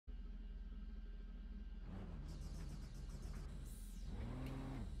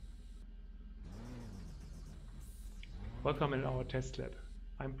Welcome in our test lab.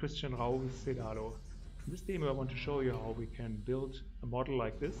 I'm Christian Rau with Sedalo. In this demo I want to show you how we can build a model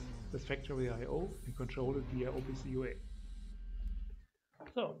like this with FactoryIO and control it via OPC UA.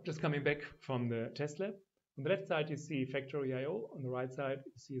 So just coming back from the test lab. On the left side you see FactoryIO, on the right side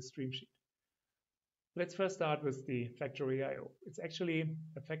you see a stream sheet. Let's first start with the FactoryIO. It's actually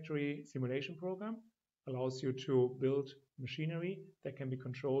a factory simulation program, allows you to build machinery that can be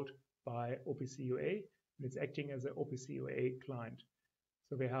controlled by OPC UA. It's acting as an OPC UA client.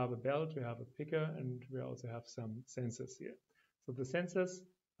 So we have a belt, we have a picker, and we also have some sensors here. So the sensors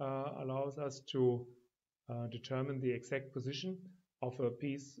allows us to determine the exact position of a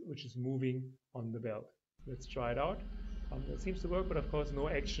piece which is moving on the belt. Let's try it out. It seems to work, but of course no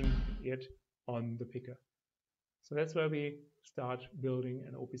action yet on the picker. So that's where we start building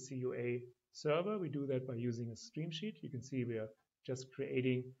an OPC UA server. We do that by using a stream sheet. You can see we are just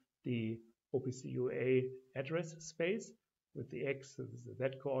creating the OPC UA address space with the X, the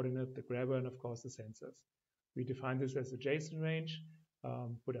Z coordinate, the grabber, and of course the sensors. We define this as a JSON range,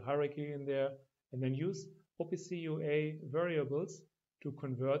 put a hierarchy in there, and then use OPC UA variables to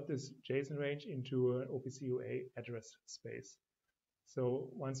convert this JSON range into an OPC UA address space. So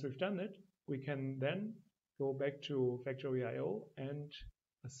once we've done it, we can then go back to FactoryIO and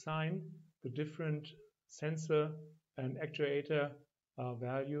assign the different sensor and actuator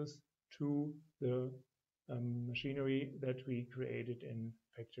values to the machinery that we created in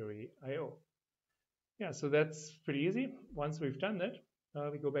FactoryIO. Yeah, so that's pretty easy. Once we've done that,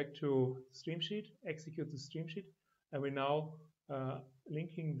 we go back to stream sheet, execute the stream sheet, and we're now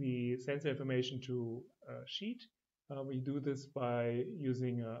linking the sensor information to a sheet. We do this by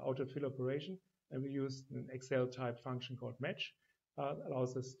using an autofill operation, and we use an Excel type function called match.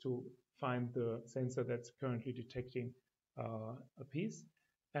 Allows us to find the sensor that's currently detecting a piece.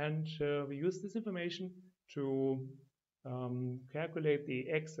 And we use this information to calculate the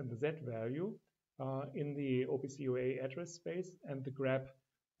X and the Z value in the OPC UA address space and the grab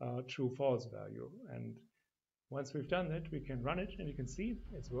true-false value. And once we've done that, we can run it, and you can see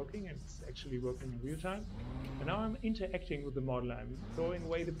it's working, and it's actually working in real time. And now I'm interacting with the model. I'm throwing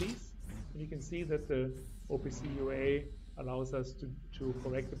away the piece, and you can see that the OPC UA allows us to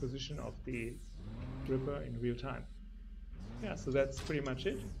correct the position of the gripper in real time. Yeah, so that's pretty much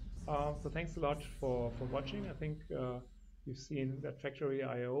it. So thanks a lot for watching. I think you've seen that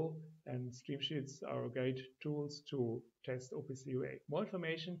FactoryIO and Streamsheets are great tools to test OPC UA. More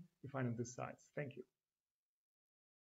information you find on this site. Thank you.